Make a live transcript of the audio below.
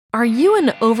Are you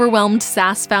an overwhelmed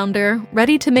SaaS founder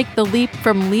ready to make the leap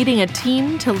from leading a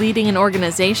team to leading an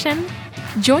organization?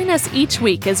 Join us each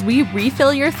week as we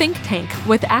refill your think tank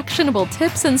with actionable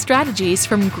tips and strategies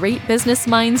from great business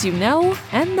minds you know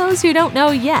and those you don't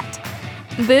know yet.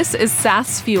 This is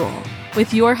SaaS Fuel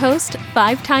with your host,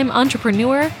 5-time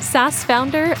entrepreneur, SaaS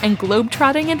founder, and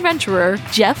globetrotting adventurer,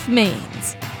 Jeff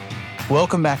Maines.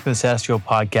 Welcome back to the SaaS Fuel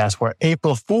podcast, where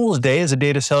April Fool's Day is a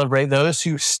day to celebrate those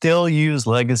who still use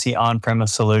legacy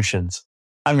on-premise solutions.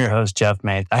 I'm your host, Jeff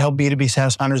Maines. I help B2B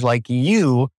SaaS founders like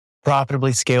you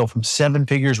profitably scale from 7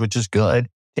 figures, which is good,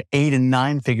 to 8 and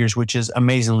 9 figures, which is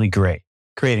amazingly great,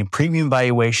 creating premium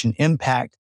valuation,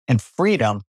 impact, and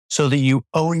freedom so that you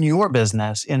own your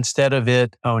business instead of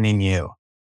it owning you.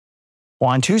 Well,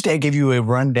 on Tuesday, I gave you a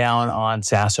rundown on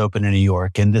SaaS Open in New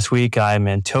York. And this week, I'm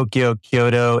in Tokyo,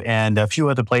 Kyoto, and a few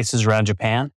other places around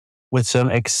Japan with some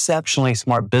exceptionally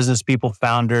smart business people,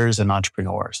 founders, and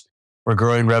entrepreneurs. We're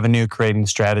growing revenue, creating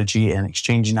strategy, and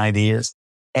exchanging ideas.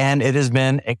 And it has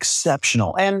been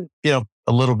exceptional and, a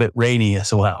little bit rainy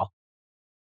as well.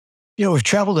 We've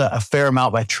traveled a fair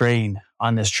amount by train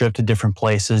on this trip to different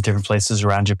places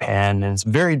around Japan. And it's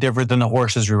very different than the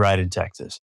horses we ride in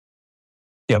Texas.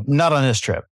 Not on this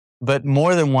trip, but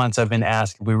more than once I've been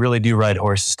asked if we really do ride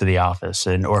horses to the office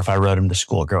or if I rode them to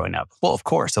school growing up. Well, of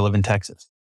course, I live in Texas.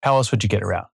 How else would you get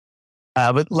around?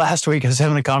 But last week I was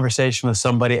having a conversation with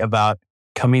somebody about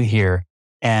coming here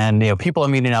and, people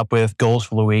I'm meeting up with, goals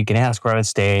for the week, and ask where I would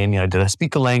stay. And, did I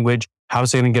speak the language? How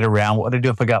was I going to get around? What would I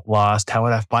do if I got lost? How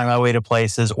would I find my way to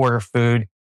places, order food?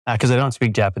 Because I don't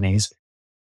speak Japanese.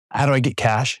 How do I get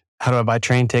cash? How do I buy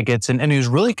train tickets? And he was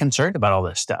really concerned about all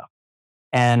this stuff.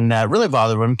 And really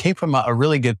bothered him. Came from a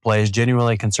really good place,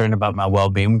 genuinely concerned about my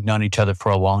well-being. We've known each other for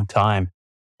a long time.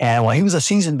 And while he was a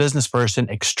seasoned business person,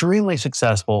 extremely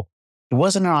successful, he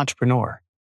wasn't an entrepreneur.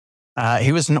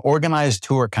 He was an organized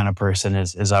tour kind of person,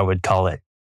 as I would call it.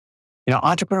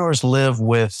 Entrepreneurs live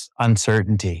with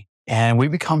uncertainty, and we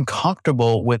become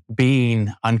comfortable with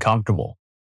being uncomfortable.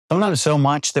 Sometimes so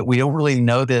much that we don't really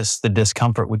notice the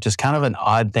discomfort, which is kind of an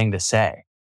odd thing to say.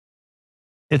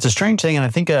 It's a strange thing, and I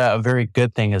think a very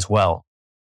good thing as well.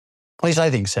 At least I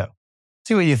think so.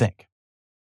 See what you think.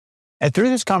 And through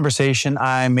this conversation,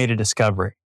 I made a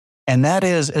discovery. And that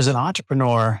is, as an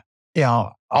entrepreneur,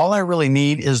 all I really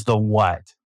need is the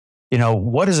what.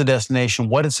 What is a destination?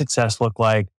 What does success look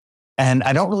like? And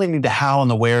I don't really need the how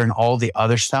and the where and all the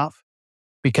other stuff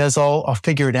because I'll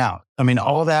figure it out.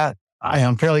 All that I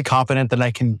am fairly confident that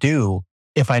I can do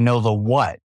if I know the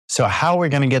what. So how we're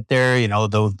going to get there, all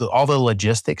the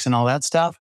logistics and all that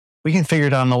stuff, we can figure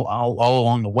it out all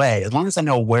along the way, as long as I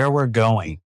know where we're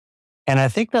going. And I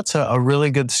think that's a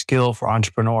really good skill for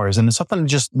entrepreneurs. And it's something I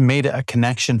just made a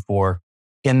connection for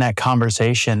in that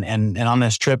conversation. And on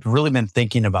this trip, I've really been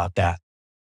thinking about that.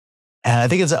 And I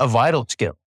think it's a vital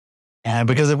skill. And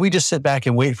because if we just sit back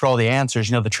and wait for all the answers,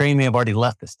 the train may have already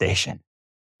left the station.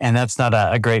 And that's not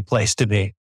a great place to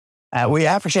be. We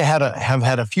actually have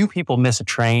had a few people miss a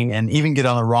train and even get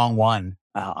on the wrong one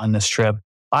on this trip.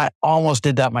 I almost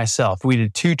did that myself. We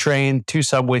did 2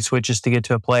 subway switches to get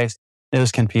to a place. It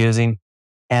was confusing.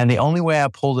 And the only way I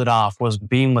pulled it off was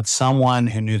being with someone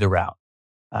who knew the route,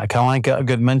 kind of like a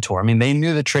good mentor. They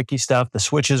knew the tricky stuff, the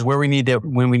switches, when we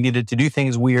needed to do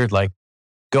things weird, like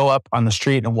go up on the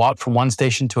street and walk from one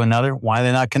station to another. Why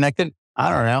they're not connected?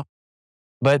 I don't know.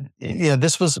 But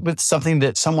this was with something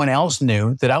that someone else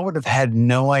knew that I would have had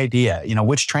no idea,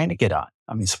 which train to get on.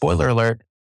 Spoiler alert,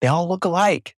 they all look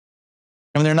alike.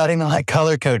 They're not even like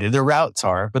color coded. Their routes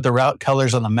are, but the route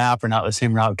colors on the map are not the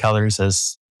same route colors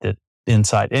as the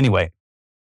inside. Anyway,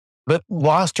 but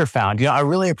lost or found, I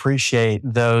really appreciate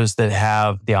those that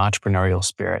have the entrepreneurial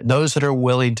spirit, those that are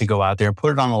willing to go out there and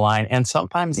put it on the line and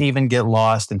sometimes even get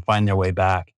lost and find their way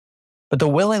back. But the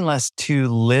willingness to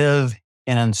live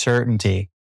in uncertainty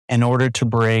in order to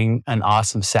bring an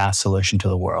awesome SaaS solution to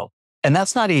the world. And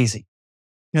that's not easy.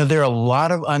 There are a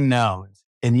lot of unknowns,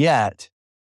 and yet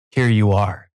here you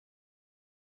are,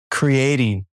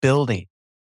 creating, building,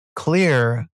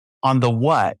 clear on the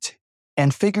what,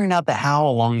 and figuring out the how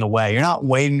along the way. You're not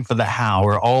waiting for the how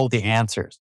or all the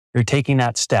answers. You're taking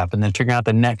that step and then figuring out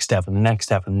the next step and the next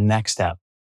step and the next step.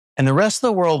 And the rest of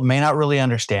the world may not really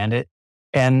understand it.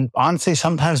 And honestly,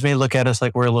 sometimes may look at us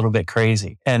like we're a little bit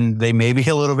crazy, and they may be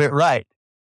a little bit right,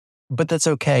 but that's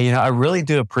okay. I really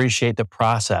do appreciate the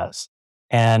process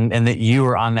and that you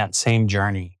are on that same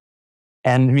journey.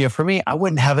 And for me, I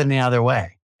wouldn't have it any other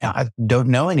way. I don't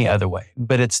know any other way,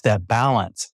 but it's that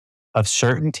balance of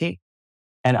certainty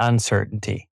and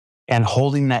uncertainty, and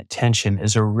holding that tension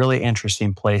is a really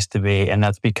interesting place to be. And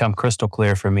that's become crystal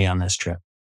clear for me on this trip.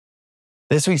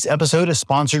 This week's episode is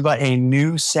sponsored by a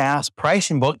new SaaS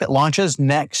pricing book that launches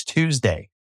next Tuesday.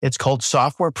 It's called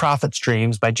Software Profit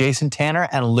Streams by Jason Tanner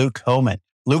and Luke Homan.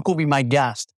 Luke will be my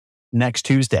guest next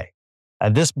Tuesday.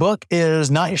 This book is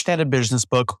not your standard business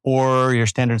book or your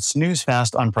standard snooze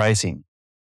fest on pricing,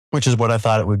 which is what I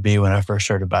thought it would be when I first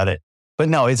heard about it. But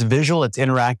no, it's visual, it's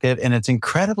interactive, and it's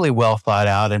incredibly well thought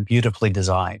out and beautifully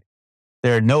designed.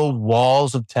 There are no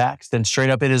walls of text, and straight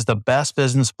up, it is the best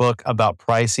business book about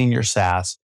pricing your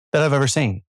SaaS that I've ever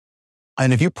seen.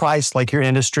 And if you price like your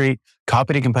industry,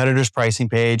 copy a competitor's pricing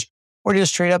page, or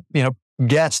just straight up,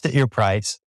 guessed at your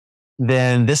price,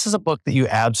 then this is a book that you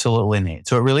absolutely need.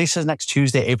 So it releases next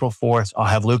Tuesday, April 4th. I'll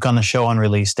have Luke on the show on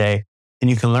release day, and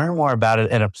you can learn more about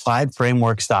it at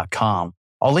appliedframeworks.com.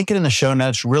 I'll link it in the show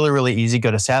notes. Really, really easy.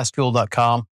 Go to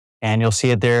saasfuel.com and you'll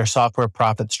see it there. Software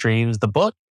Profit Streams, the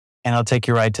book, and I'll take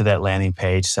you right to that landing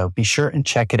page. So be sure and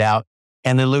check it out.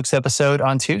 And then Luke's episode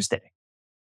on Tuesday.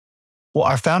 Well,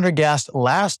 our founder guest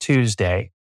last Tuesday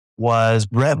was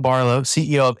Brett Barlow,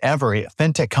 CEO of Every, a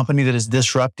fintech company that is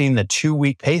disrupting the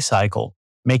 2-week pay cycle,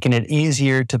 making it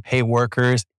easier to pay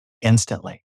workers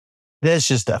instantly. This is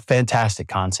just a fantastic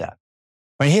concept.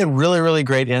 He had really, really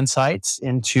great insights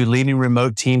into leading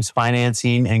remote teams,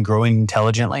 financing, and growing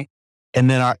intelligently. And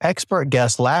then our expert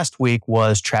guest last week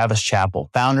was Travis Chappell,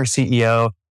 founder,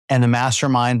 CEO, and the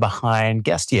mastermind behind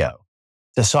Guestio,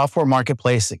 the software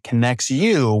marketplace that connects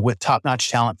you with top-notch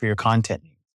talent for your content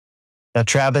needs. Now,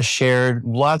 Travis shared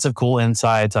lots of cool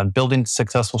insights on building a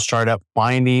successful startup,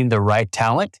 finding the right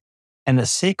talent, and the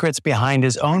secrets behind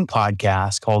his own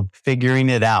podcast called Figuring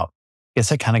It Out. I guess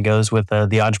that kind of goes with the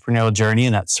entrepreneurial journey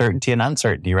and that certainty and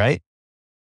uncertainty, right?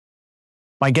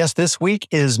 My guest this week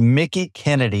is Mickie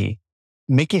Kennedy.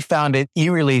 Mickie founded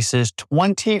eReleases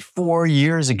 24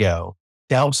 years ago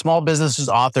to help small businesses,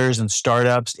 authors, and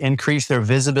startups increase their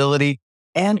visibility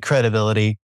and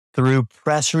credibility through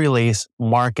press release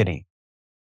marketing.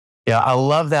 Yeah, I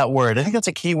love that word. I think that's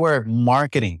a key word,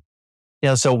 marketing.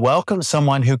 So welcome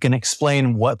someone who can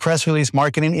explain what press release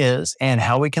marketing is and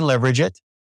how we can leverage it,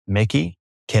 Mickie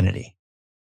Kennedy.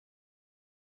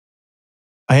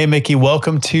 Hey, Mickie,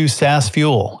 welcome to SaaS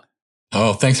Fuel.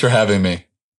 Oh, thanks for having me.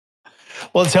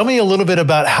 Well, tell me a little bit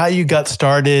about how you got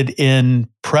started in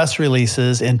press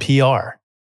releases and PR.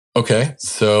 Okay,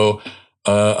 so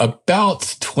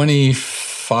about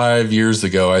 25 years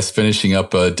ago, I was finishing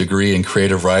up a degree in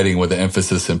creative writing with an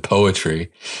emphasis in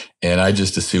poetry. And I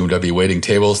just assumed I'd be waiting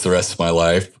tables the rest of my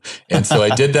life. And so I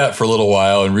did that for a little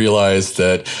while and realized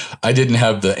that I didn't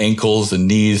have the ankles and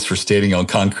knees for standing on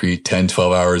concrete 10,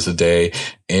 12 hours a day.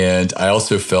 And I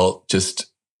also felt just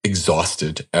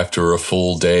exhausted after a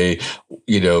full day,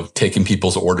 taking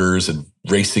people's orders and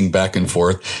racing back and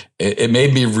forth. It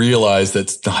made me realize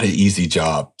that's not an easy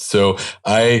job. So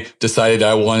I decided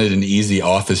I wanted an easy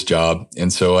office job.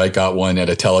 And so I got one at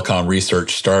a telecom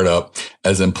research startup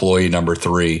as employee number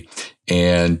 3.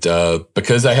 And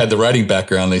because I had the writing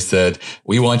background, they said,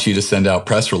 we want you to send out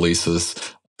press releases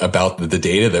about the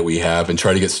data that we have and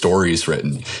try to get stories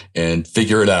written and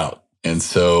figure it out. And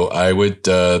so I would,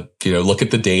 look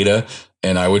at the data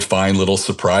and I would find little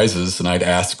surprises and I'd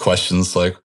ask questions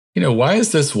like, why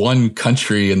is this one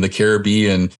country in the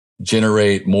Caribbean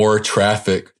generate more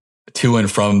traffic to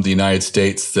and from the United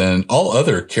States than all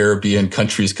other Caribbean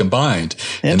countries combined?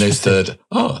 And they said,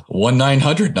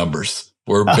 1-900 numbers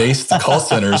were based, the call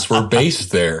centers were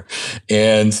based there.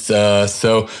 And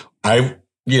so I,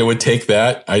 would take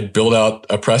that, I'd build out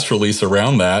a press release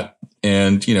around that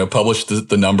and, publish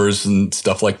the numbers and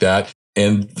stuff like that.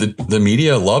 And the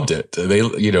media loved it. They,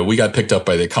 we got picked up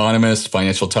by The Economist,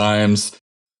 Financial Times.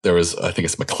 There was, I think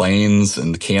it's Maclean's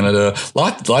in Canada.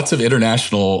 Lots of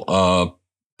international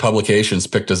publications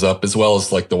picked us up, as well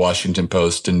as like the Washington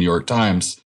Post and New York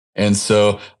Times. And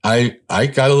so I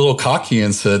got a little cocky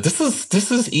and said, this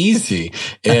is easy.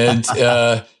 And,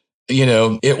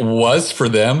 it was for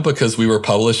them because we were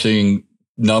publishing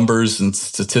numbers and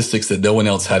statistics that no one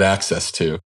else had access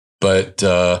to. But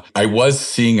I was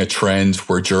seeing a trend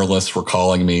where journalists were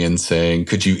calling me and saying,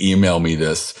 could you email me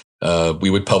this? We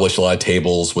would publish a lot of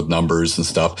tables with numbers and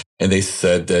stuff. And they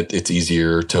said that it's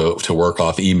easier to work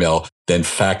off email than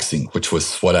faxing, which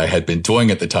was what I had been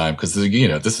doing at the time. Because,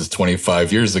 this is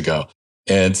 25 years ago.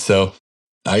 And so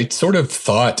I sort of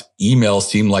thought email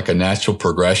seemed like a natural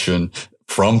progression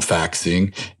from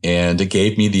faxing. And it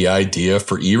gave me the idea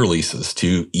for e-releases,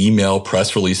 to email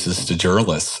press releases to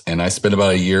journalists. And I spent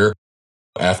about a year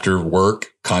after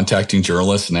work contacting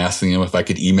journalists and asking them if I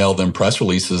could email them press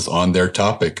releases on their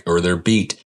topic or their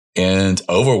beat. And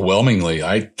overwhelmingly,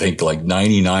 I think like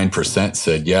 99%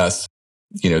 said yes.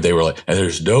 they were like,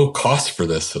 there's no cost for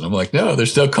this. And I'm like, no,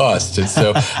 there's no cost. And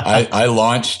so I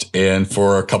launched, and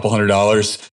for a couple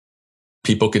 $100,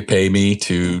 people could pay me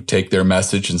to take their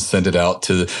message and send it out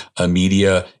to a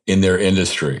media in their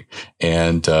industry.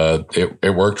 And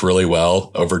it worked really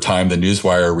well. Over time, the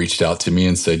Newswire reached out to me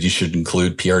and said, you should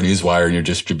include PR Newswire in your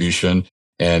distribution.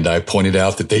 And I pointed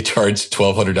out that they charged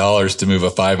 $1,200 to move a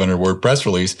 500-word press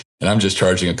release, and I'm just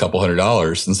charging a couple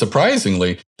 $100. And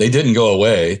surprisingly, they didn't go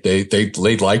away. They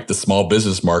liked the small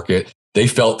business market. They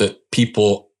felt that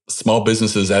small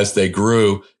businesses, as they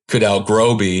grew, could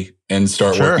outgrow me and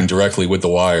start working directly with the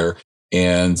wire.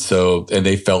 And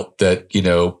they felt that,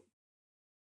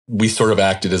 we sort of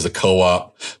acted as a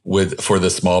co-op for the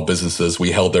small businesses.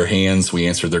 We held their hands. We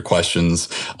answered their questions.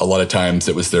 A lot of times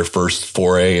it was their first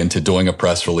foray into doing a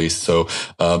press release. So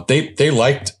they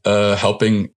liked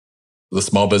helping the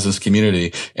small business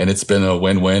community. And it's been a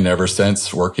win-win ever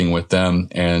since, working with them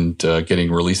and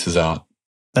getting releases out.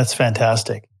 That's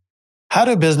fantastic. How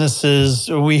do businesses,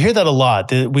 we hear that a lot,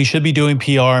 that we should be doing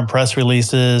PR and press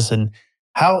releases. And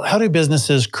how do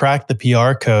businesses crack the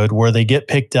PR code where they get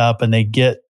picked up and they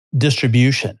get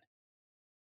distribution?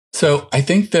 So I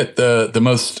think that the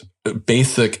most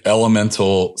basic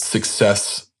elemental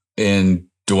success in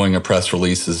doing a press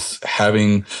release is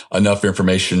having enough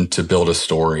information to build a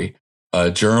story.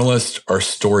 Journalists are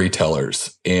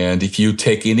storytellers. And if you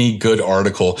take any good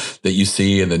article that you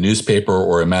see in the newspaper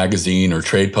or a magazine or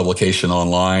trade publication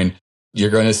online, you're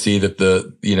going to see that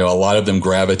a lot of them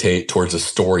gravitate towards a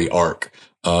story arc,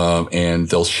 and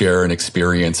they'll share an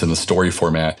experience in the story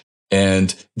format.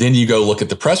 And then you go look at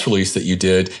the press release that you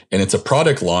did, and it's a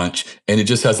product launch, and it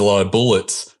just has a lot of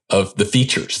bullets of the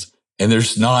features. And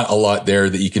there's not a lot there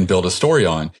that you can build a story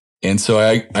on. And so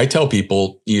I tell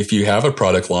people, if you have a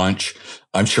product launch,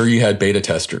 I'm sure you had beta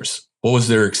testers. What was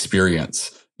their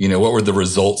experience? What were the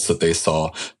results that they saw?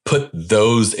 Put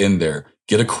those in there.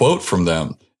 Get a quote from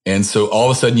them. And so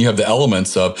all of a sudden you have the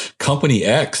elements of company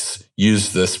X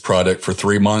used this product for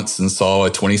 3 months and saw a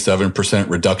 27%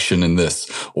 reduction in this,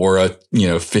 or a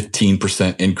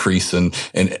 15% increase in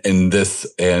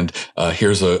this. And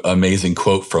here's an amazing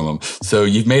quote from them. So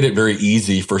you've made it very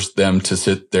easy for them to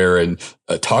sit there and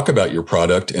talk about your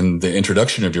product and the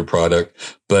introduction of your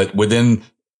product, but within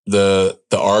the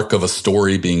arc of a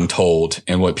story being told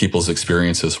and what people's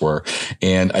experiences were.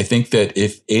 And I think that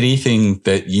if anything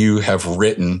that you have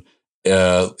written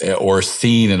or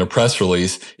seen in a press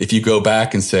release, if you go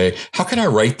back and say, how can I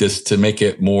write this to make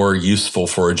it more useful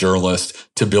for a journalist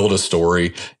to build a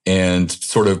story, and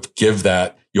sort of give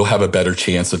that, you'll have a better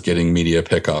chance of getting media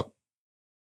pickup.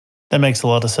 That makes a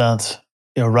lot of sense.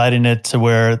 Writing it to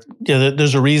where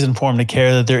there's a reason for them to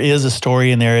care, that there is a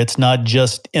story in there. It's not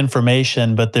just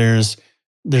information, but there's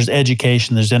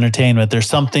education, there's entertainment, there's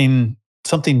something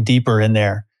deeper in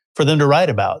there for them to write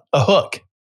about, a hook.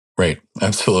 Right.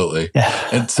 Absolutely. Yeah.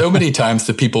 And so many times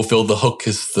the people feel the hook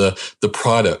is the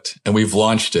product, and we've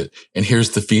launched it, and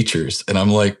here's the features. And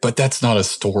I'm like, but that's not a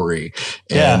story.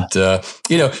 Yeah. And,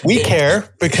 we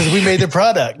care because we made the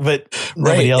product, but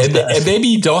nobody else does. And maybe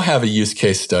you don't have a use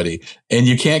case study and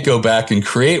you can't go back and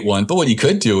create one. But what you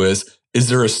could do is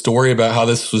there a story about how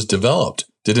this was developed?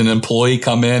 Did an employee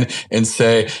come in and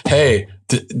say, hey,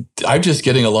 I'm just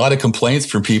getting a lot of complaints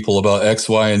from people about X,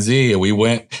 Y, and Z. And we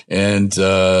went and,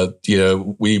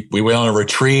 we went on a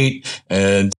retreat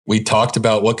and we talked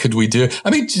about what could we do. I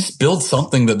mean, just build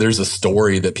something that there's a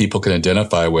story that people can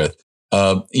identify with.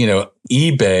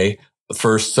 eBay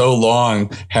for so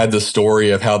long had the story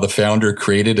of how the founder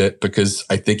created it because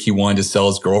I think he wanted to sell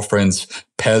his girlfriend's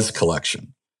Pez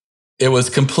collection. It was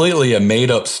completely a made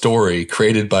up story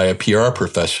created by a PR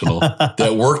professional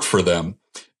that worked for them.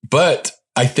 But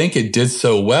I think it did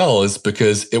so well is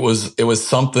because it was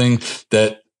something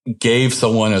that gave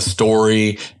someone a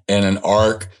story and an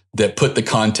arc that put the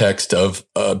context of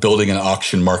building an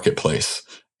auction marketplace.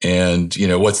 And,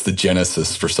 what's the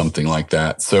genesis for something like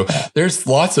that? So there's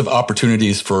lots of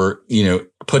opportunities for,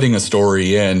 putting a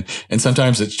story in. And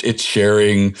sometimes it's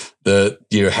sharing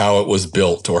how it was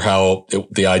built or how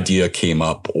the idea came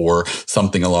up or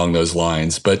something along those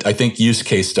lines. But I think use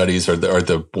case studies are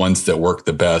the ones that work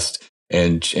the best.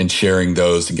 And sharing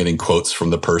those and getting quotes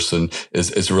from the person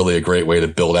is really a great way to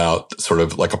build out sort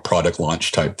of like a product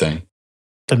launch type thing.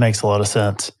 That makes a lot of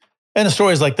sense. And the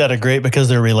stories like that are great because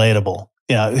they're relatable.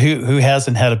 Who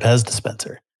hasn't had a Pez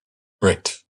dispenser?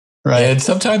 Right. Right. And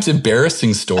sometimes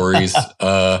embarrassing stories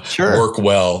work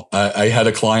well. I had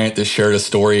a client that shared a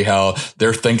story how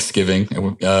their Thanksgiving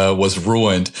was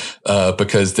ruined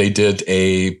because they did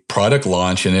a product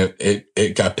launch and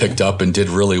it got picked up and did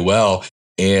really well.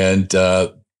 And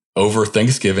over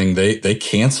Thanksgiving, they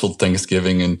canceled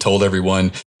Thanksgiving and told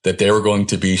everyone that they were going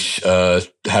to be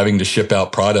having to ship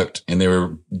out product, and they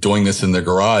were doing this in their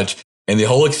garage. And the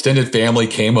whole extended family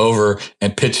came over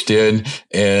and pitched in,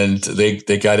 and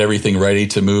they got everything ready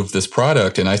to move this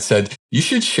product. And I said, you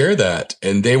should share that.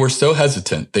 And they were so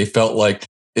hesitant. They felt like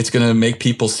it's going to make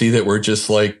people see that we're just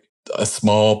like a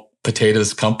small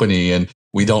potatoes company and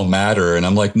we don't matter. And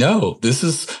I'm like, no, this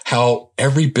is how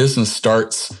every business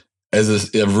starts,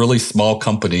 as a really small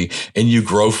company, and you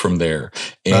grow from there.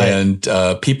 And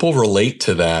people relate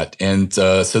to that. And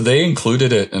so they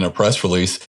included it in a press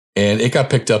release, and it got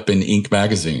picked up in Inc.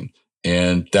 magazine.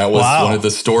 And that was one of the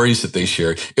stories that they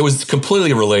shared. It was completely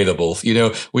relatable.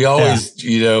 We always,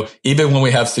 even when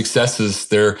we have successes,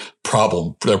 they're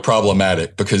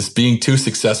problematic, because being too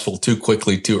successful too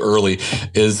quickly, too early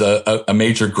is a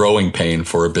major growing pain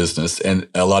for a business. And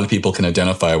a lot of people can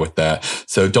identify with that.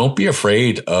 So don't be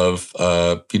afraid of,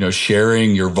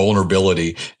 sharing your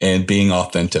vulnerability and being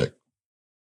authentic.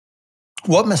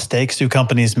 What mistakes do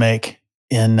companies make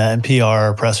in PR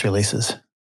or press releases?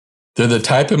 They're the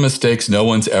type of mistakes no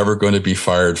one's ever going to be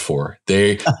fired for.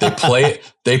 They play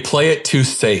it too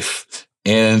safe,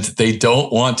 and they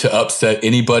don't want to upset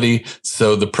anybody.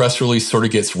 So the press release sort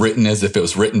of gets written as if it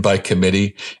was written by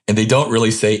committee, and they don't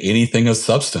really say anything of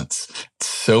substance.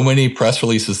 So many press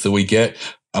releases that we get,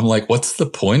 I'm like, what's the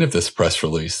point of this press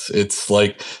release? It's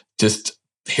like, just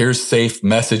here's safe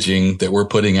messaging that we're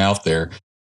putting out there.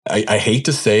 I hate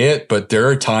to say it, but there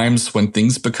are times when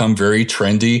things become very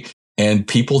trendy and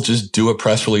people just do a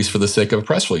press release for the sake of a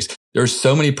press release. There's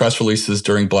so many press releases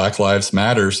during Black Lives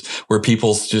Matters where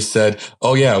people just said,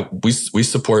 oh yeah, we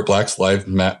support Black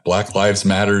Lives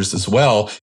Matters as well.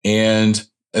 And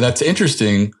that's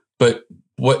interesting, but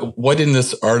what in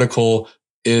this article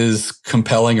is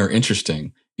compelling or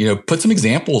interesting? Put some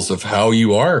examples of how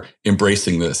you are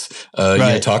embracing this.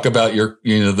 Talk about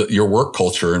your work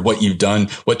culture and what you've done,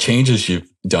 what changes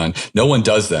you've done. No one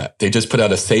does that. They just put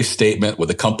out a safe statement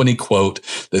with a company quote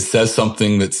that says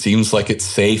something that seems like it's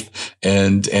safe,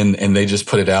 and they just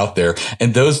put it out there.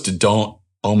 And those don't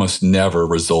almost never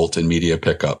result in media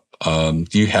pickup.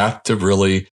 You have to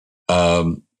really,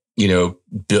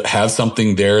 have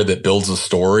something there that builds a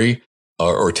story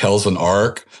or tells an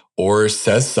arc, or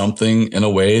says something in a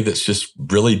way that's just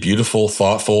really beautiful,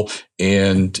 thoughtful,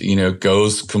 and,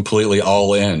 goes completely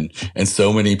all in. And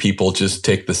so many people just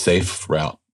take the safe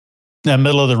route.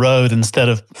 Middle of the road instead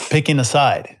of picking a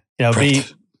side.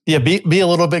 Right. Be a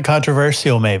little bit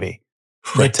controversial maybe.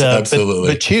 Right, absolutely.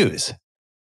 But choose.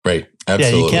 Right,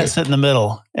 absolutely. Yeah, you can't sit in the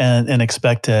middle and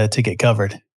expect to get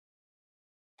covered.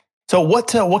 So what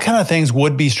kind of things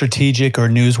would be strategic or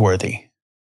newsworthy?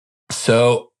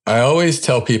 So I always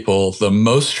tell people the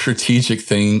most strategic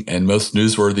thing and most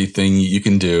newsworthy thing you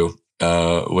can do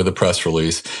with a press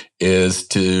release is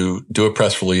to do a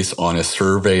press release on a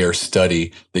survey or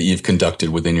study that you've conducted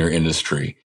within your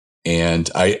industry. And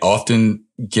I often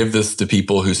give this to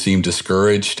people who seem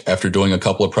discouraged after doing a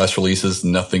couple of press releases.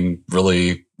 Nothing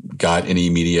really got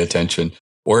any media attention.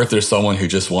 Or if there's someone who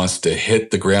just wants to hit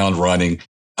the ground running,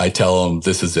 I tell them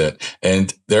this is it.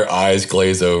 And their eyes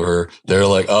glaze over. They're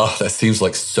like, oh, that seems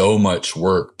like so much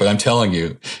work. But I'm telling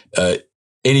you,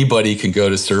 anybody can go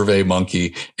to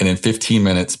SurveyMonkey and in 15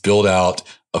 minutes build out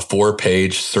a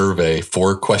 4-page survey,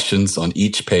 4 questions on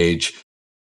each page,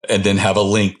 and then have a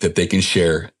link that they can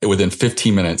share within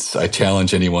 15 minutes. I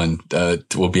challenge anyone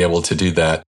will be able to do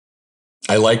that.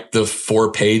 I like the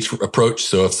 4-page approach.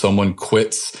 So if someone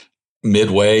quits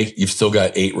midway, you've still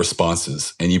got 8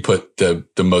 responses, and you put the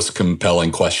most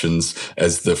compelling questions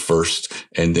as the first,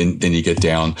 and then you get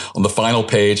down. On the final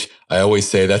page, I always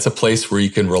say that's a place where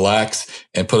you can relax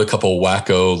and put a couple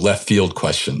wacko left field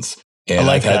questions. And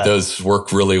I've had those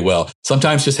work really well.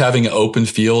 Sometimes just having an open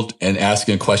field and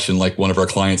asking a question like one of our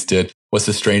clients did, what's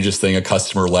the strangest thing a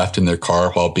customer left in their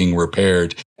car while being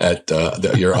repaired at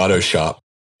your auto shop?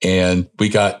 And we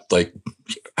got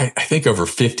I think over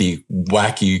 50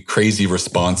 wacky, crazy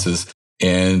responses.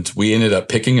 And we ended up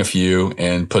picking a few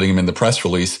and putting them in the press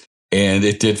release. And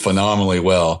it did phenomenally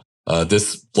well.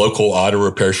 This local auto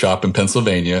repair shop in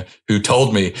Pennsylvania who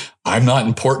told me I'm not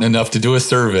important enough to do a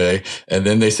survey. And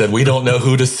then they said, we don't know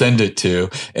who to send it to.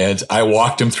 And I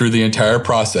walked them through the entire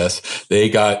process. They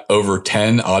got over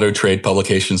 10 auto trade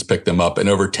publications picked them up, and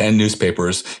over 10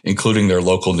 newspapers, including their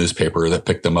local newspaper, that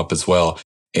picked them up as well.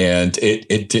 And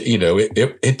it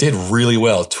did really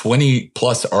well. 20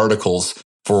 plus articles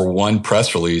for one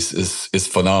press release is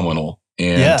phenomenal.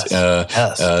 And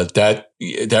that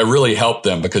really helped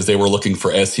them because they were looking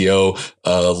for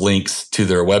SEO links to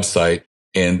their website.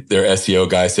 And their SEO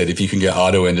guy said, if you can get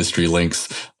auto industry links,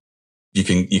 you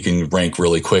can rank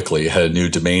really quickly. It had a new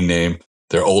domain name.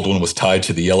 Their old one was tied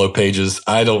to the Yellow Pages.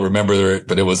 I don't remember it,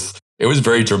 but it was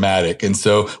very dramatic. And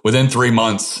so within 3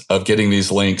 months of getting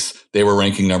these links, they were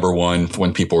ranking number one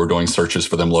when people were doing searches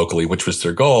for them locally, which was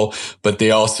their goal. But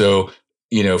they also,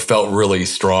 felt really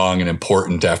strong and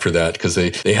important after that because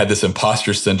they had this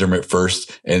imposter syndrome at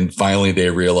first. And finally they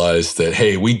realized that,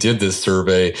 hey, we did this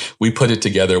survey. We put it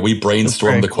together. We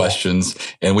brainstormed the questions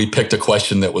and we picked a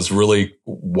question that was really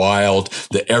wild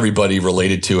that everybody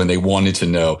related to and they wanted to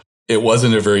know. It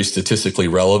wasn't a very statistically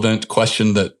relevant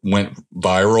question that went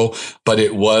viral, but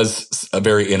it was a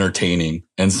very entertaining.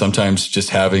 And sometimes just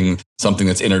having something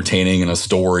that's entertaining and a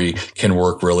story can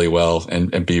work really well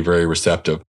and be very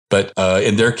receptive. But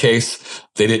in their case,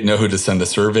 they didn't know who to send the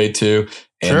survey to.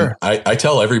 And sure. I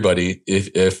tell everybody,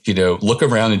 if look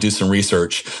around and do some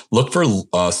research, look for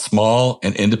small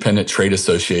and independent trade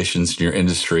associations in your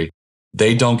industry.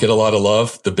 They don't get a lot of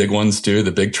love. The big ones do,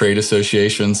 the big trade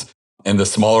associations. And the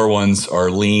smaller ones are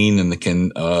lean and they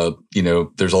can,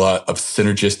 there's a lot of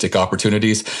synergistic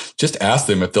opportunities. Just ask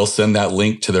them if they'll send that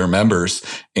link to their members,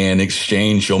 and in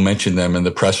exchange, you'll mention them in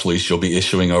the press release you'll be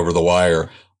issuing over the wire.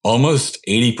 Almost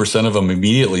 80% of them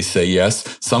immediately say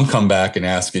yes. Some come back and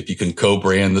ask if you can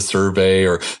co-brand the survey,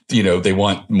 or, they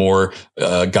want more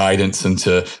guidance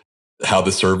into how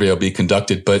the survey will be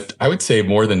conducted. But I would say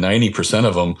more than 90%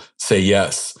 of them say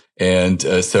yes. And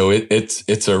so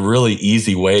it's a really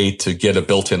easy way to get a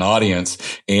built-in audience.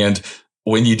 And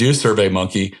when you do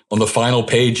SurveyMonkey, on the final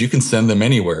page, you can send them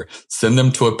anywhere. Send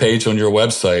them to a page on your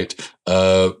website.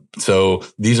 So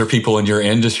these are people in your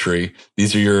industry.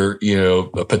 These are your,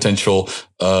 potential,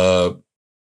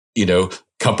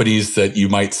 companies that you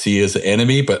might see as an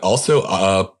enemy, but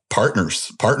also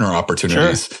partner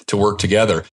opportunities to work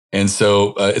together. And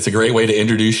so it's a great way to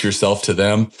introduce yourself to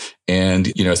them.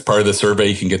 And, as part of the survey,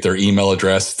 you can get their email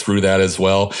address through that as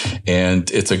well.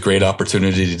 And it's a great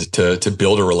opportunity to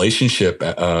build a relationship,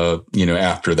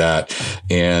 after that.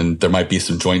 And there might be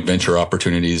some joint venture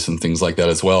opportunities and things like that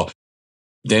as well.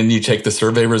 Then you take the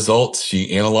survey results,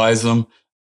 you analyze them.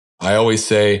 I always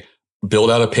say,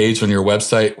 build out a page on your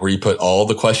website where you put all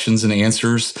the questions and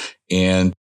answers,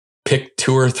 and pick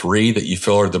 2 or 3 that you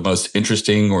feel are the most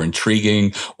interesting or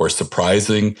intriguing or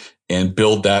surprising, and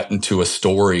build that into a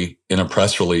story in a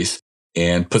press release,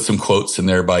 and put some quotes in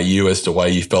there by you as to why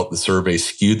you felt the survey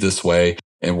skewed this way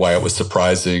and why it was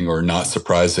surprising or not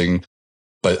surprising.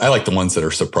 But I like the ones that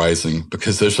are surprising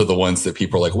because those are the ones that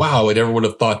people are like, wow, I never would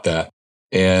have thought that.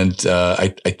 And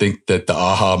I think that the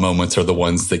aha moments are the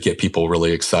ones that get people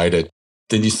really excited.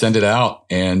 Then you send it out,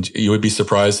 and you would be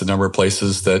surprised the number of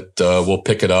places that will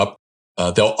pick it up.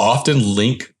 They'll often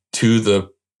link to the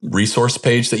resource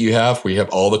page that you have, where you have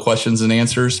all the questions and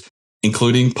answers,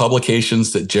 including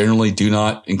publications that generally do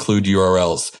not include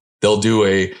URLs. They'll do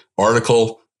a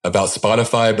article about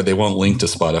Spotify, but they won't link to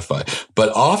Spotify. But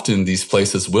often these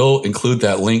places will include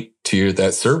that link to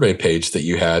that survey page that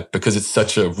you had, because it's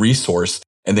such a resource,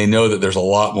 and they know that there's a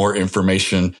lot more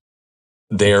information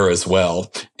there as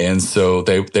well. And so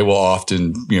they will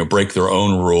often, break their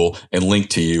own rule and link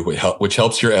to you, which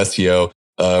helps your SEO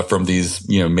from these,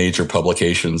 major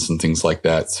publications and things like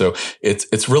that. So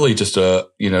it's really just a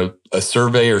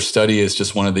survey or study is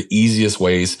just one of the easiest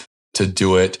ways to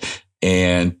do it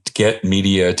and get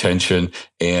media attention.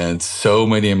 And so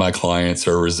many of my clients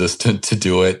are resistant to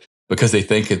do it because they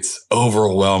think it's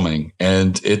overwhelming.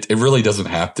 And it really doesn't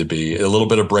have to be. A little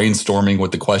bit of brainstorming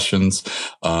with the questions.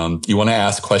 You want to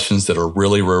ask questions that are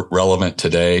really relevant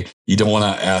today. You don't want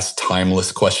to ask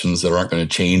timeless questions that aren't going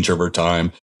to change over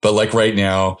time. But like right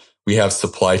now, we have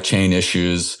supply chain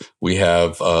issues. We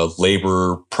have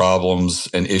labor problems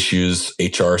and issues,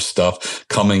 HR stuff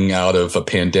coming out of a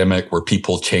pandemic where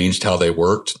people changed how they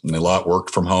worked, and a lot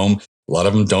worked from home. A lot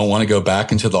of them don't want to go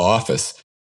back into the office.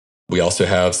 We also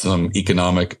have some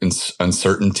economic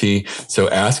uncertainty. So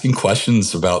asking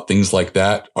questions about things like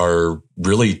that are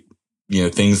really,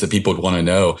 things that people would want to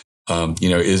know.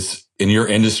 Is in your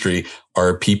industry,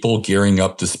 are people gearing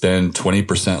up to spend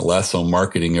 20% less on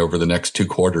marketing over the next 2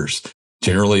 quarters?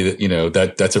 Generally,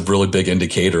 that's a really big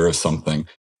indicator of something.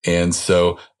 And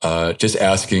so just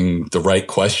asking the right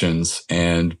questions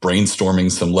and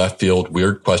brainstorming some left field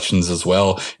weird questions as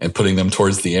well and putting them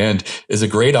towards the end is a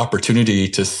great opportunity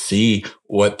to see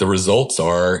what the results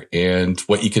are and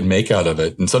what you can make out of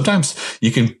it. And sometimes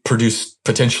you can produce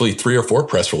potentially 3 or 4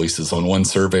 press releases on one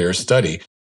survey or study.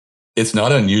 it's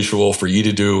not unusual for you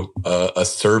to do a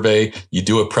survey, you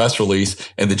do a press release,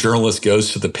 and the journalist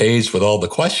goes to the page with all the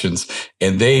questions,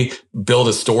 and they build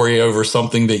a story over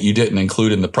something that you didn't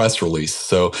include in the press release.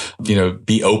 So,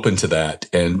 be open to that.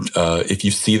 And if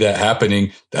you see that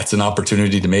happening, that's an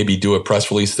opportunity to maybe do a press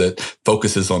release that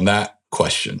focuses on that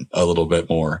question a little bit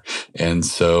more. And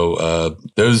so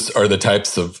those are the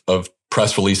types of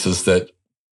press releases that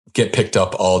get picked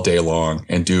up all day long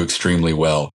and do extremely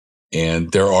well.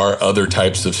 And there are other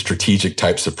types of strategic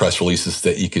types of press releases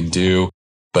that you can do.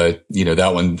 But,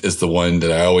 that one is the one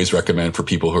that I always recommend for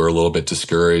people who are a little bit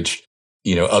discouraged.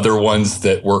 Other ones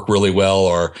that work really well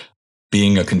are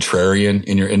being a contrarian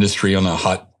in your industry on a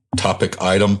hot topic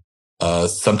item.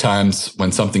 Sometimes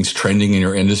when something's trending in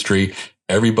your industry,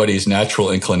 everybody's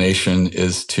natural inclination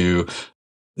is to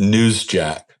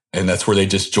newsjack. And that's where they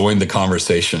just join the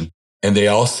conversation. And they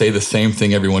all say the same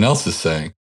thing everyone else is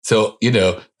saying. So,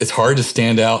 it's hard to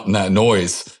stand out in that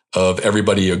noise of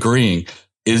everybody agreeing.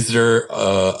 Is there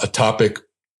a topic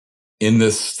in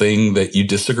this thing that you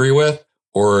disagree with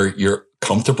or you're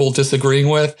comfortable disagreeing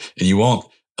with, and you won't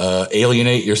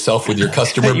alienate yourself with your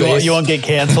customer base? You won't get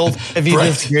canceled if you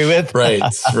disagree with?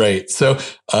 Right. So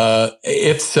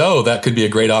if so, that could be a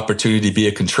great opportunity to be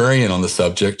a contrarian on the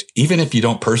subject. Even if you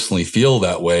don't personally feel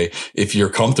that way, if you're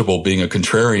comfortable being a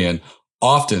contrarian,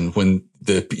 often when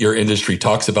your industry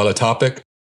talks about a topic,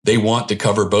 they want to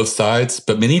cover both sides,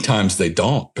 but many times they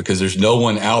don't, because there's no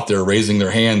one out there raising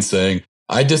their hand saying,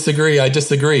 I disagree.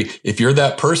 If you're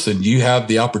that person, you have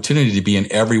the opportunity to be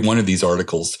in every one of these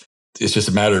articles. It's just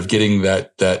a matter of getting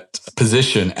that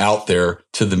position out there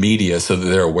to the media so that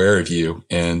they're aware of you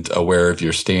and aware of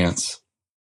your stance.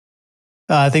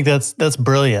 I think that's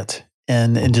brilliant.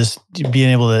 And just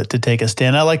being able to take a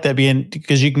stand. I like that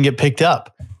because you can get picked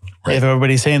up. Right. If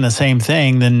everybody's saying the same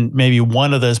thing, then maybe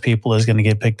one of those people is going to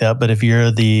get picked up. But if you're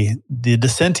the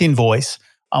dissenting voice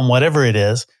on whatever it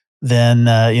is, then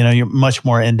you're much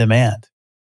more in demand.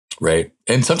 Right.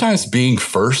 And sometimes being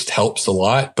first helps a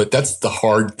lot, but that's the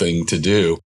hard thing to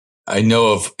do. I know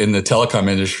of in the telecom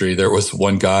industry, there was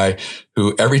one guy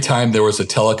who every time there was a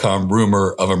telecom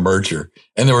rumor of a merger,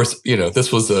 and there was,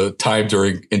 this was a time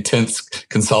during intense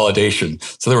consolidation.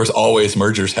 So there was always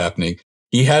mergers happening.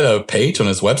 He had a page on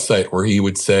his website where he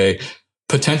would say,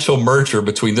 potential merger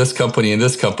between this company and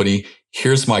this company.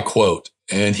 Here's my quote.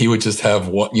 And he would just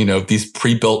have these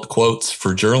pre-built quotes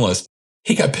for journalists.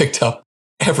 He got picked up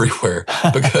everywhere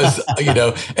because,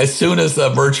 as soon as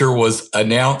the merger was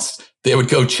announced, they would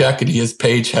go check, and his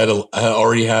page had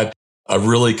already had a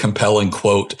really compelling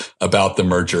quote about the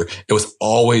merger. It was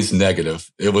always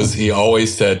negative. He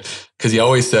always said,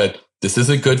 this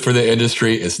isn't good for the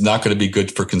industry. It's not going to be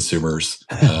good for consumers.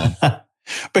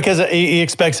 Because he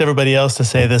expects everybody else to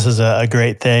say this is a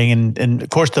great thing. And of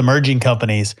course, the merging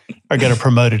companies are going to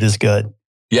promote it as good.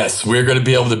 Yes, we're going to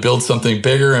be able to build something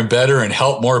bigger and better and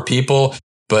help more people.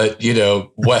 But,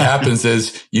 what happens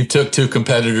is you took two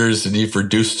competitors and you've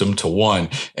reduced them to one.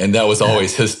 And that was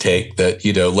always his take that,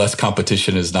 less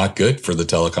competition is not good for the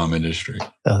telecom industry.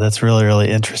 Oh, that's really,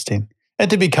 really interesting. And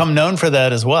to become known for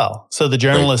that as well. So the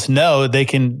journalists know they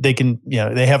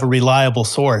have a reliable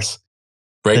source.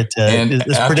 Right. And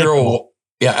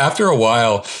after a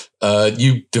while,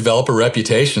 you develop a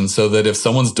reputation so that if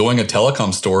someone's doing a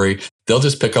telecom story, they'll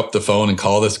just pick up the phone and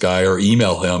call this guy or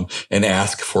email him and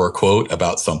ask for a quote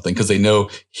about something, because they know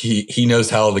he knows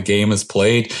how the game is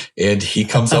played, and he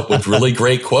comes up with really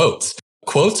great quotes.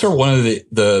 Quotes are one of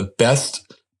the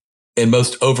best and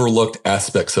most overlooked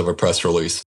aspects of a press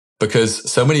release, because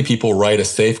so many people write a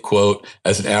safe quote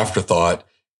as an afterthought.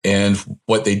 And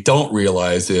what they don't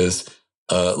realize is,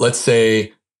 let's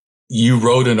say you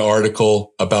wrote an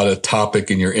article about a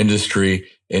topic in your industry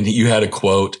and you had a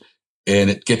quote,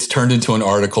 and it gets turned into an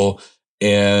article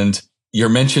and you're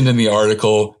mentioned in the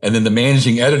article, and then the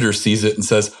managing editor sees it and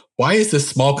says, why is this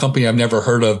small company I've never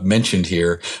heard of mentioned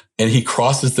here? And he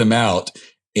crosses them out.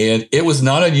 And it was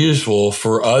not unusual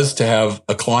for us to have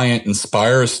a client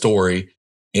inspire a story,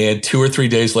 and 2 or 3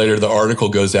 days later, the article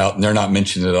goes out and they're not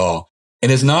mentioned at all.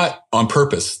 And it's not on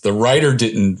purpose. The writer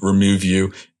didn't remove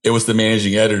you. It was the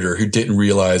managing editor who didn't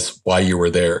realize why you were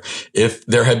there. If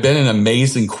there had been an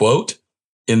amazing quote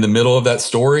in the middle of that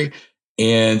story,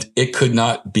 and it could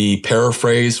not be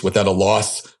paraphrased without a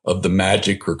loss of the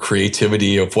magic or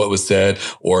creativity of what was said,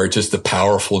 or just the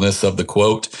powerfulness of the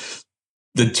quote,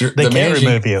 they can't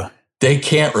remove you. They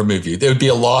can't remove you. There would be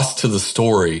a loss to the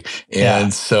story.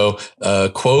 And so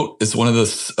quote is one of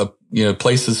the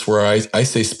places where I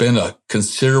say spend a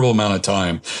considerable amount of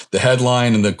time. The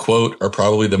headline and the quote are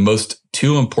probably the most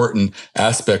two important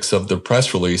aspects of the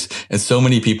press release. And so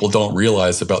many people don't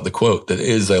realize about the quote that it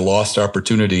is a lost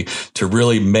opportunity to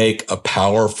really make a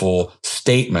powerful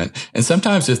statement. And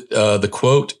sometimes if the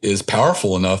quote is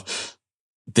powerful enough,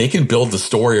 they can build the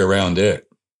story around it.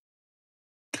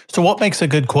 So what makes a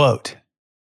good quote?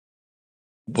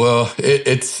 Well,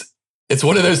 it's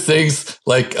one of those things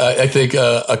like I think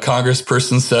a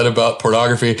congressperson said about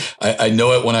pornography. I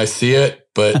know it when I see it,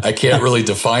 but I can't really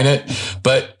define it.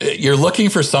 But you're looking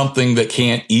for something that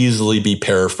can't easily be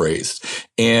paraphrased.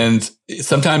 And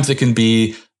sometimes it can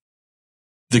be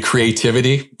the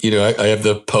creativity. I have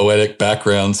the poetic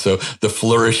background, so the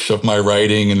flourish of my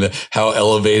writing and how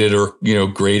elevated or,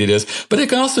 great it is. But it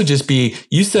can also just be,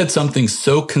 you said something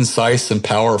so concise and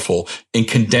powerful and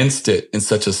condensed it in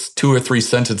such as 2 or 3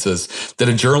 sentences that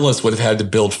a journalist would have had to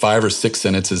build 5 or 6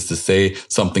 sentences to say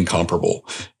something comparable.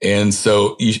 And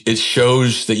so it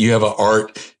shows that you have an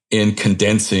art in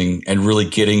condensing and really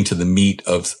getting to the meat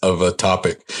of a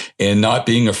topic and not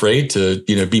being afraid to,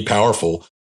 be powerful.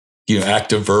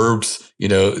 Active verbs,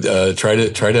 try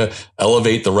to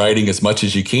elevate the writing as much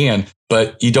as you can,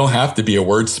 but you don't have to be a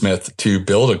wordsmith to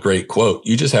build a great quote.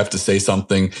 You just have to say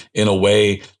something in a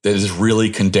way that is really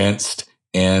condensed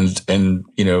and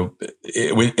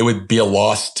it would be a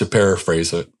loss to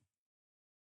paraphrase it.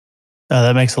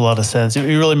 That makes a lot of sense.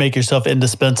 You really make yourself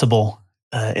indispensable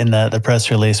in the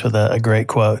press release with a great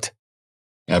quote.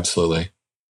 Absolutely.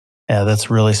 Yeah, that's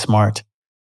really smart.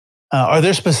 Are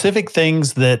there specific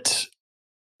things that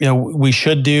we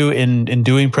should do in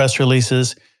doing press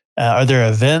releases? Are there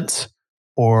events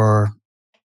or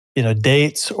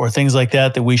dates or things like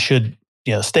that we should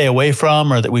stay away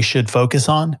from or that we should focus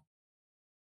on?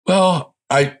 Well,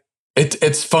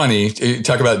 it's funny you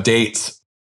talk about dates.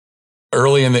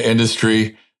 Early in the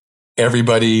industry,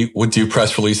 everybody would do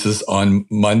press releases on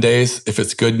Mondays if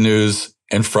it's good news,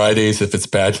 and Fridays if it's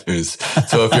bad news.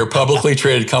 So if you're a publicly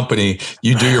traded company,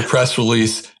 you do your press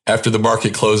release after the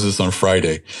market closes on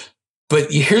Friday.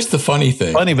 But here's the funny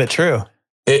thing. Funny but true.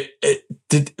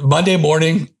 Monday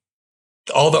morning,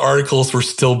 all the articles will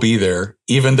still be there,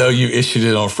 even though you issued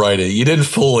it on Friday. You didn't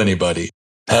fool anybody.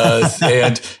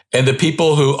 And the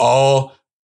people who all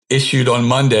issued on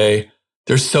Monday,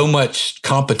 there's so much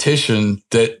competition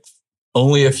that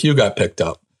only a few got picked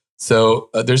up. So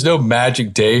there's no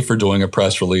magic day for doing a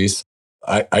press release.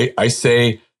 I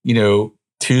say,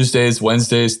 Tuesdays,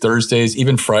 Wednesdays, Thursdays,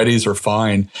 even Fridays are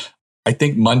fine. I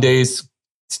think Mondays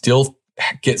still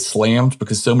get slammed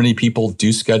because so many people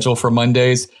do schedule for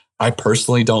Mondays. I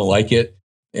personally don't like it.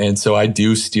 And so I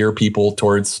do steer people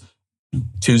towards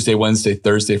Tuesday, Wednesday,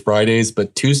 Thursday, Fridays,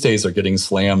 but Tuesdays are getting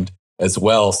slammed as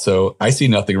well. So I see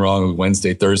nothing wrong with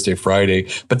Wednesday, Thursday, Friday,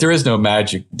 but there is no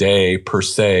magic day per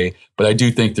se. But I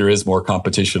do think there is more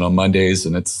competition on Mondays,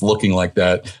 and it's looking like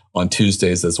that on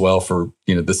Tuesdays as well for,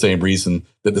 the same reason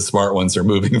that the smart ones are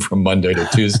moving from Monday to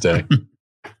Tuesday.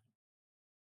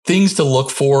 Things to look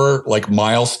for, like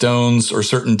milestones or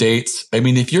certain dates. I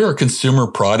mean, if you're a consumer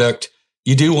product,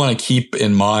 you do want to keep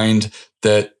in mind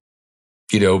that,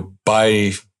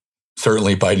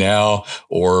 certainly by now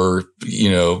or,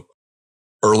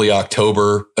 early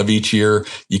October of each year,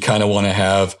 you kind of want to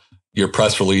have your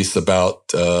press release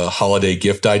about holiday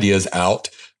gift ideas out,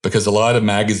 because a lot of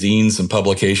magazines and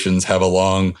publications have a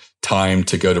long time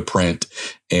to go to print.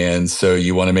 And so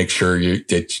you want to make sure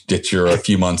that you're a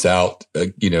few months out,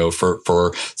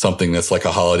 for something that's like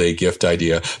a holiday gift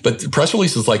idea. But press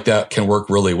releases like that can work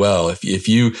really well. If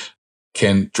you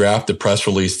can draft a press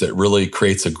release that really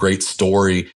creates a great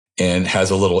story and has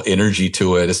a little energy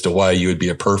to it as to why you would be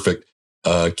a perfect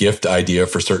gift idea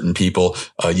for certain people,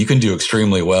 you can do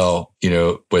extremely well,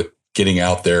 with getting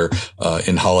out there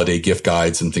in holiday gift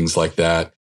guides and things like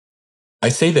that. I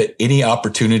say that any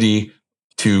opportunity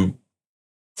to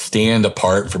stand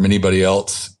apart from anybody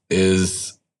else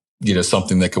is,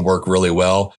 something that can work really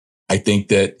well. I think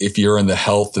that if you're in the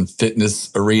health and fitness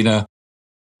arena,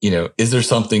 is there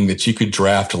something that you could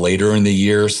draft later in the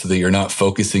year so that you're not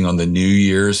focusing on the New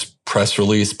Year's press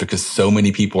release, because so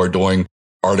many people are doing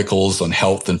articles on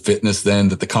health and fitness then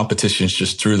that the competition is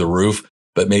just through the roof.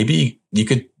 But maybe you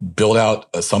could build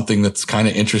out something that's kind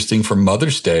of interesting for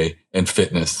Mother's Day and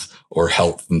fitness or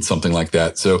health and something like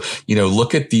that. So,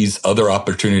 look at these other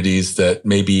opportunities that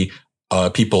maybe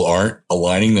people aren't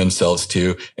aligning themselves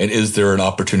to. And is there an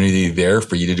opportunity there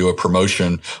for you to do a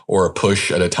promotion or a push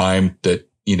at a time that,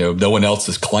 no one else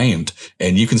has claimed,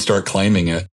 and you can start claiming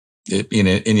it?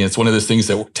 It's one of those things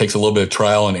that takes a little bit of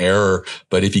trial and error,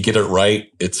 but if you get it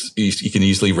right, you can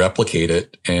easily replicate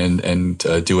it and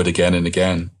do it again and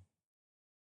again.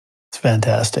 It's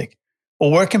fantastic.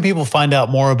 Well, where can people find out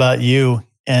more about you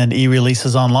and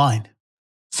e-releases online?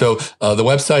 So the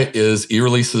website is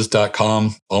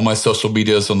ereleases.com. All my social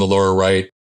media is on the lower right.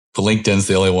 The LinkedIn's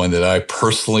the only one that I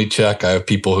personally check. I have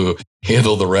people who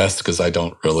handle the rest because I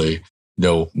don't really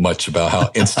know much about how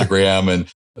Instagram and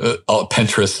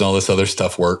Pinterest and all this other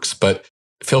stuff works. But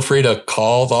feel free to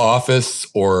call the office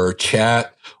or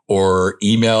chat or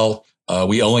email.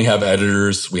 We only have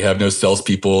editors. We have no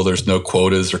salespeople. There's no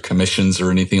quotas or commissions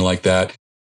or anything like that.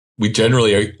 We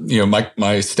generally,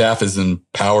 my staff is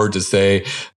empowered to say,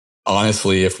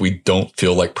 honestly, if we don't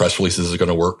feel like press releases are going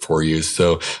to work for you.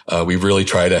 So we really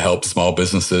try to help small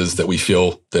businesses that we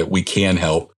feel that we can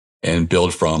help and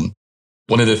build from.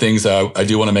 One of the things I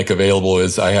do want to make available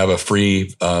is I have a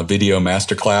free video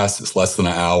masterclass. It's less than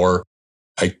an hour.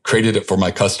 I created it for my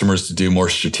customers to do more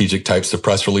strategic types of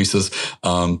press releases.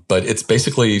 But it's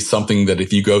basically something that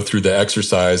if you go through the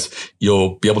exercise,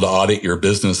 you'll be able to audit your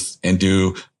business and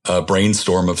do a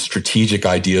brainstorm of strategic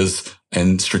ideas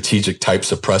and strategic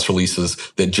types of press releases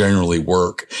that generally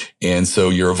work. And so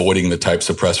you're avoiding the types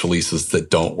of press releases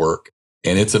that don't work.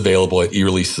 And it's available at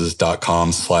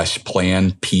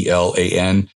ereleases.com/plan,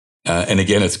 PLAN. And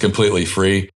again, it's completely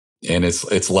free. And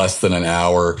it's less than an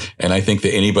hour. And I think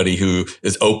that anybody who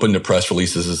is open to press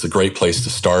releases is a great place to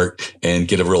start and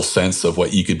get a real sense of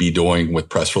what you could be doing with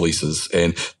press releases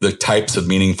and the types of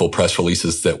meaningful press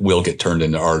releases that will get turned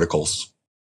into articles.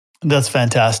 That's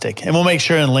fantastic. And we'll make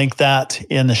sure and link that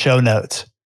in the show notes.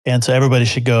 And so everybody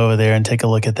should go over there and take a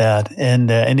look at that.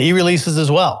 And e-releases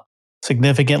as well.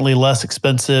 Significantly less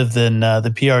expensive than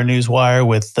the PR Newswire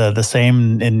with the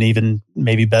same and even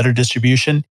maybe better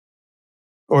distribution.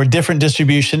 Or different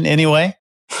distribution anyway.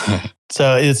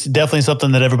 So it's definitely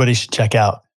something that everybody should check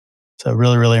out. So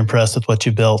really, really impressed with what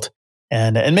you built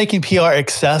and making PR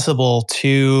accessible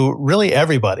to really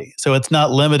everybody. So it's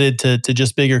not limited to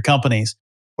just bigger companies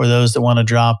or those that want to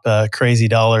drop crazy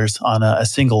dollars on a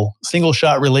single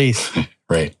shot release.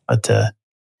 Right. But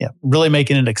really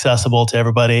making it accessible to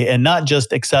everybody and not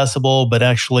just accessible, but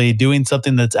actually doing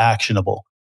something that's actionable.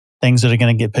 Things that are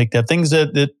going to get picked up, things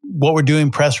that what we're doing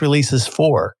press releases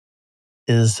for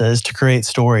is to create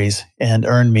stories and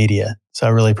earn media. So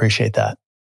I really appreciate that.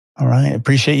 All right.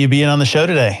 Appreciate you being on the show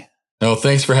today. No,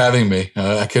 thanks for having me.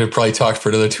 I could have probably talked for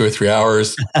another 2 or 3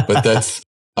 hours, but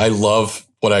I love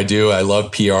what I do. I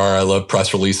love PR. I love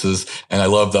press releases, and I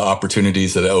love the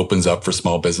opportunities that it opens up for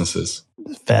small businesses.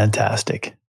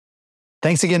 Fantastic.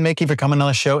 Thanks again, Mickie, for coming on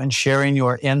the show and sharing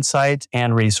your insights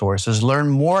and resources. Learn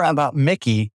more about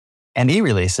Mickie and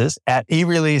e-releases at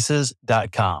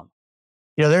ereleases.com.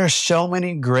 There are so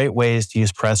many great ways to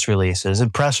use press releases,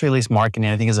 and press release marketing,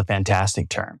 I think, is a fantastic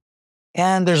term.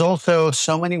 And there's also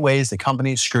so many ways that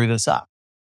companies screw this up.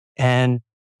 And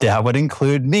that would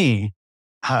include me.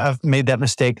 I've made that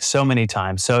mistake so many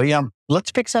times. So,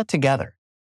 let's fix that together.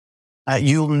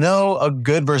 You'll know a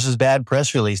good versus bad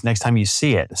press release next time you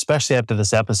see it, especially after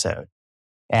this episode.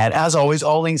 And as always,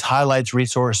 all links, highlights,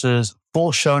 resources,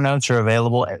 full show notes are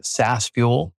available at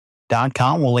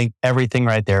saasfuel.com. We'll link everything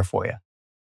right there for you.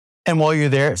 And while you're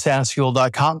there at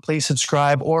saasfuel.com, please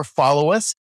subscribe or follow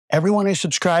us. Everyone who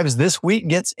subscribes this week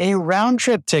gets a round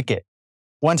trip ticket.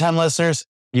 One-time listeners,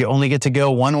 you only get to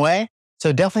go one way.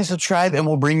 So definitely subscribe and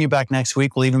we'll bring you back next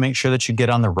week. We'll even make sure that you get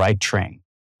on the right train,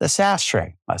 the SaaS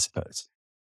train, I suppose.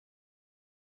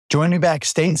 Join me back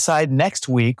stateside next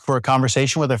week for a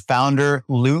conversation with our founder,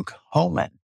 Luke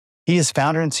Holman. He is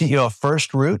founder and CEO of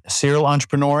First Root, a serial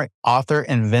entrepreneur, author,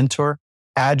 inventor,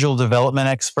 agile development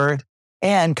expert,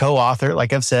 and co-author,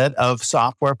 like I've said, of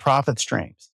Software Profit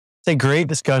Streams. It's a great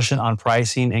discussion on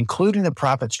pricing, including the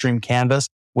Profit Stream Canvas,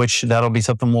 which that'll be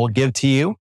something we'll give to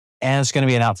you. And it's going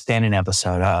to be an outstanding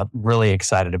episode. I'm really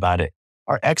excited about it.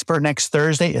 Our expert next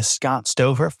Thursday is Scott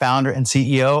Stover, founder and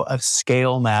CEO of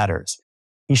Scale Matters.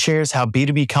 He shares how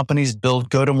B2B companies build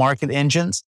go-to-market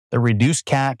engines that reduce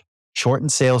CAC, shorten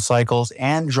sales cycles,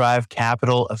 and drive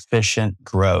capital-efficient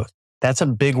growth. That's a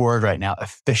big word right now,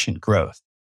 efficient growth.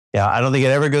 Yeah, I don't think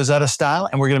it ever goes out of style,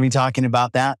 and we're going to be talking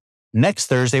about that next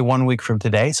Thursday, 1 week from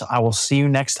today. So I will see you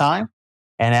next time.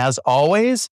 And as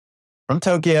always, from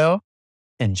Tokyo,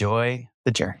 enjoy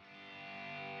the journey.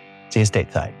 See you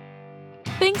stateside.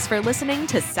 Thanks for listening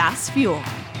to SaaS Fuel.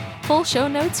 Full show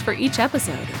notes for each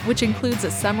episode, which includes a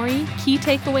summary, key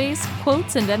takeaways,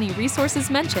 quotes, and any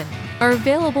resources mentioned, are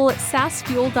available at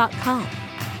saasfuel.com.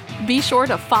 Be sure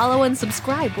to follow and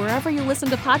subscribe wherever you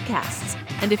listen to podcasts.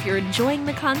 And if you're enjoying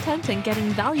the content and getting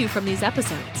value from these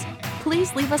episodes,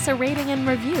 please leave us a rating and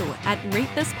review at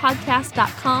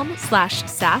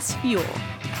ratethispodcast.com/saasfuel.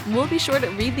 We'll be sure to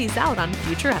read these out on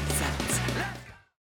future episodes.